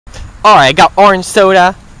Alright, I got orange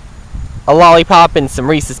soda, a lollipop, and some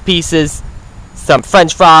Reese's Pieces, some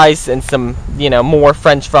french fries, and some, more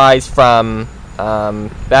french fries from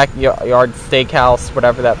Backyard Steakhouse,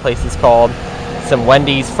 whatever that place is called. Some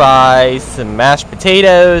Wendy's fries, some mashed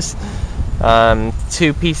potatoes,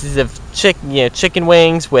 2 pieces of chicken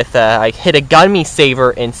wings with, I hid a gummy saver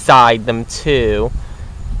inside them too.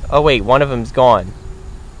 Oh wait, one of them's gone.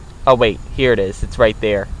 Oh wait, here it is. It's right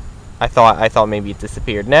there. I thought maybe it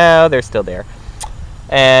disappeared. No, they're still there.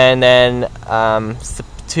 And then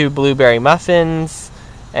 2 blueberry muffins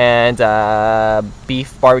and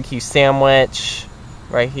beef barbecue sandwich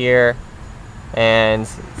right here, and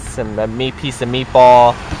a piece of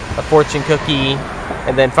meatball, a fortune cookie,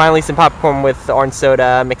 and then finally some popcorn with orange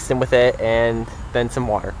soda mixed in with it, and then some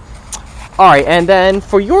water. Alright, and then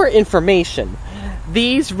for your information,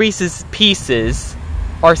 these Reese's Pieces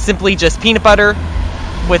are simply just peanut butter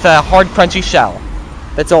with a hard crunchy shell.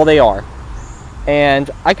 That's all they are. And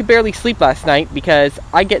I could barely sleep last night because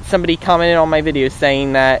I get somebody commenting on my videos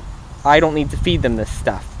saying that I don't need to feed them this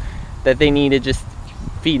stuff, that they need to just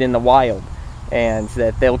feed in the wild, and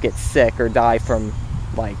that they'll get sick or die from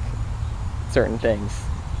like certain things.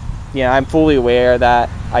 Yeah, I'm fully aware that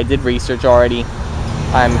I did research already.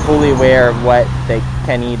 I'm fully aware of what they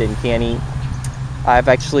can eat and can't eat. I've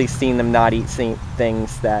actually seen them not eat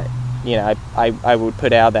things that I would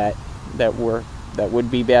put out that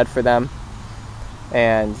would be bad for them,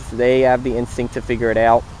 and they have the instinct to figure it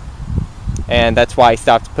out, and that's why I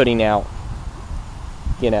stopped putting out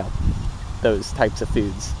those types of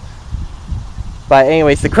foods. But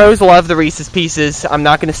anyways, the crows love the Reese's Pieces. I'm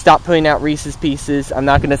not going to stop putting out Reese's Pieces. I'm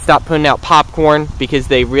not going to stop putting out popcorn because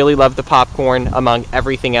they really love the popcorn among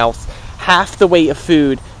everything else. Half the weight of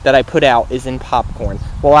food that I put out is in popcorn.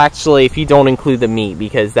 Well, actually, if you don't include the meat,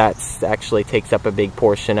 because that's actually takes up a big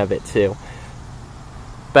portion of it too.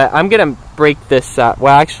 But I'm gonna break this up.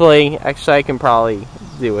 Well, actually, I can probably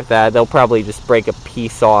do with that. They'll probably just break a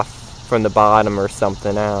piece off from the bottom or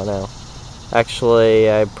something. I don't know. Actually,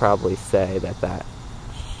 I'd probably say that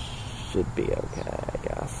should be okay, I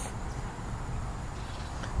guess.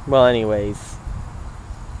 Well, anyways,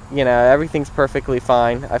 everything's perfectly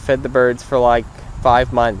fine. I fed the birds for like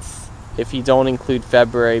 5 months, if you don't include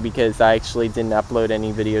February, because I actually didn't upload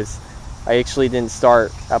any videos. I actually didn't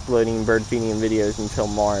start uploading bird feeding videos until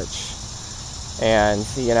March. And,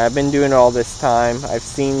 I've been doing it all this time. I've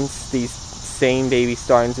seen these same baby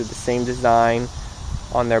starlings with the same design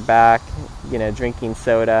on their back, drinking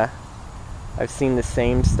soda. I've seen the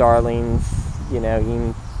same starlings,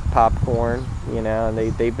 eating popcorn, and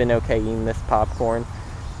they've been okay eating this popcorn.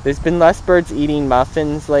 There's been less birds eating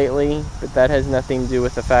muffins lately, but that has nothing to do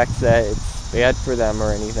with the fact that it's bad for them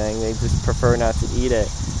or anything. They just prefer not to eat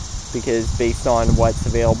it because based on what's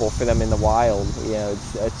available for them in the wild,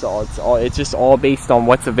 it's just all based on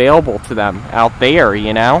what's available to them out there,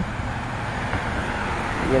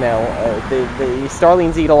 the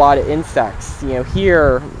starlings eat a lot of insects.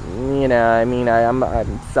 Here, I'm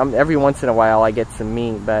every once in a while I get some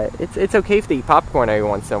meat, but it's okay if they eat popcorn every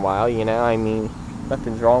once in a while,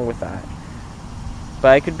 nothing's wrong with that.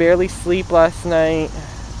 But I could barely sleep last night,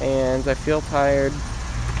 and I feel tired,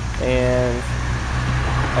 and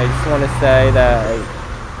I just want to say that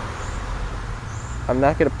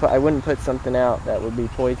I wouldn't put something out that would be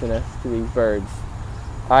poisonous to these birds.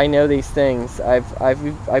 I know these things.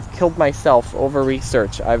 I've killed myself over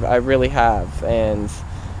research. I really have, and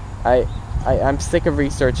I'm sick of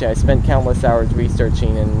researching. I spent countless hours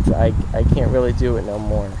researching, and I can't really do it no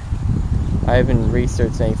more. I haven't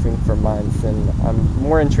researched anything for months, and I'm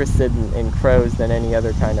more interested in crows than any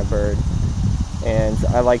other kind of bird. And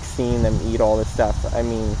I like seeing them eat all this stuff.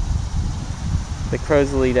 The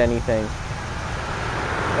crows will eat anything.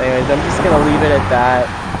 Anyways, I'm just going to leave it at that.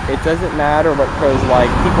 It doesn't matter what crows like.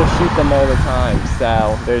 People shoot them all the time,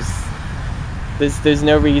 so there's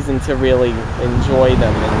no reason to really enjoy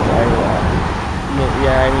them. And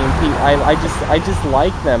I just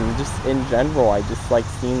like them, just in general. I just like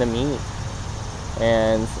seeing them eat.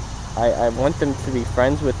 And I want them to be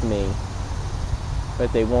friends with me,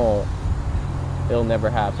 but they won't. It'll never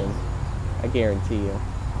happen. I guarantee you.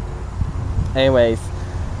 Anyways,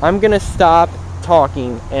 I'm gonna stop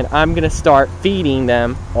talking and I'm gonna start feeding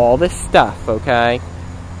them all this stuff, okay?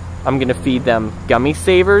 I'm gonna feed them gummy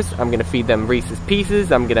savers. I'm gonna feed them Reese's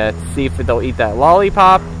Pieces. I'm gonna see if they'll eat that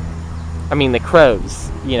lollipop. The crows,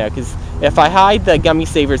 because if I hide the gummy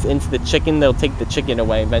savers into the chicken, they'll take the chicken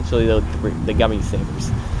away. Eventually, they'll eat the gummy savers.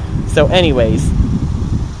 So anyways,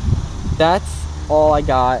 that's all I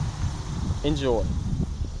got. Enjoy.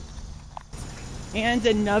 And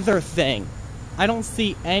another thing, I don't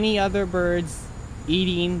see any other birds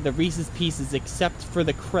eating the Reese's Pieces except for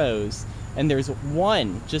the crows. And there's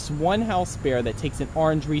just one house sparrow that takes an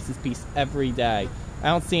orange Reese's Piece every day. I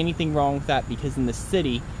don't see anything wrong with that because in the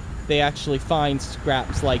city, they actually find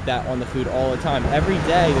scraps like that on the food all the time. Every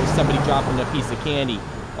day, there's somebody dropping a piece of candy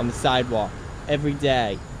on the sidewalk. Every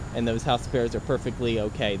day. And those house sparrows are perfectly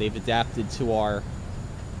okay. They've adapted to our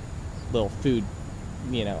little food,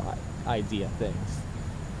 idea things.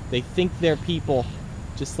 They think they're people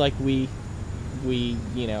just like we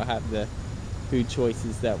have the food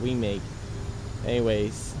choices that we make.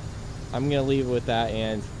 Anyways, I'm gonna leave it with that.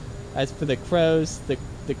 And as for the crows,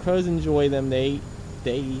 the crows enjoy them. They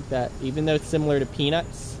eat that, even though it's similar to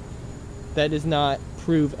peanuts. That does not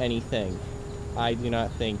prove anything. I do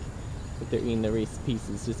not think that they're eating the Reese's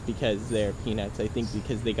Pieces just because they're peanuts. I think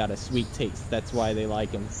because they got a sweet taste. That's why they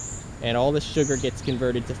like them. And all the sugar gets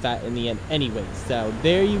converted to fat in the end anyway. So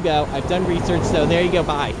there you go. I've done research, so there you go.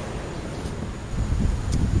 Bye.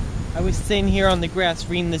 I was sitting here on the grass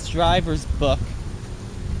reading this driver's book,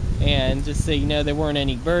 and just so you know, there weren't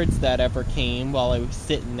any birds that ever came while I was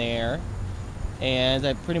sitting there, and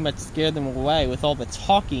I pretty much scared them away with all the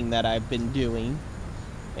talking that I've been doing.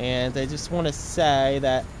 And I just want to say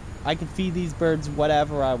that I can feed these birds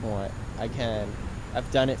whatever I want. I can. I've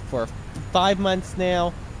done it for 5 months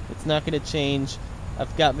now. It's not going to change.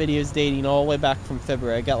 I've got videos dating all the way back from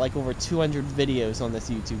February. I got like over 200 videos on this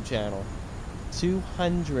YouTube channel.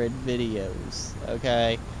 200 videos,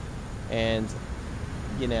 okay? And,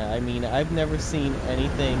 I've never seen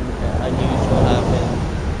anything unusual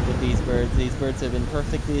happen with these birds. These birds have been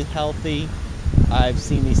perfectly healthy. I've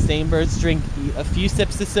seen these same birds drink a few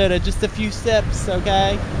sips of soda, just a few sips,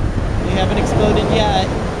 okay? They haven't exploded yet.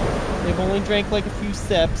 They've only drank like a few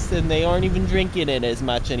sips, and they aren't even drinking it as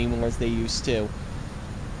much anymore as they used to.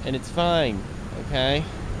 And it's fine, okay?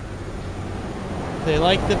 They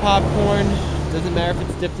like the popcorn. Doesn't matter if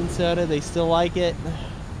it's dipped in soda, they still like it.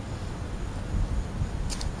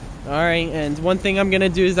 Alright, and one thing I'm gonna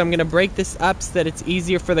do is I'm gonna break this up so that it's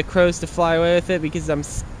easier for the crows to fly away with it, because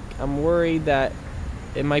I'm worried that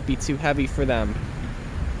it might be too heavy for them.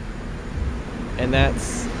 And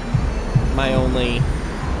that's my only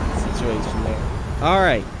situation there.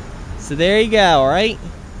 Alright, so there you go, alright?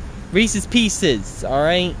 Reese's Pieces,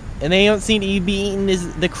 alright? And they don't seem to be eating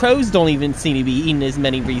the crows don't even seem to be eating as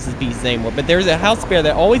many Reese's Pieces anymore. But there's a house sparrow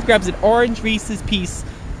that always grabs an orange Reese's Piece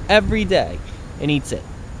every day and eats it.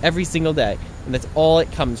 Every single day. And that's all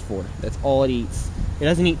it comes for. That's all it eats. It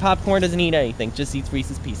doesn't eat popcorn, doesn't eat anything, just eats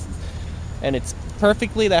Reese's Pieces. And it's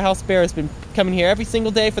perfectly, that house sparrow has been coming here every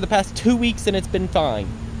single day for the past 2 weeks, and it's been fine.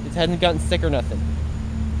 It hasn't gotten sick or nothing.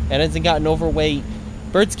 And it hasn't gotten overweight.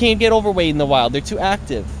 Birds can't get overweight in the wild. They're too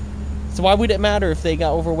active. So why would it matter if they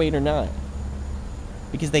got overweight or not?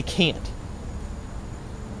 Because they can't.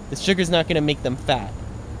 The sugar's not going to make them fat.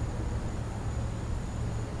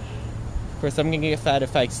 Of course, I'm going to get fat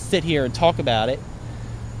if I sit here and talk about it.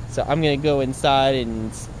 So I'm going to go inside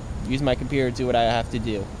and use my computer to do what I have to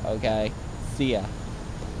do. Okay? See ya.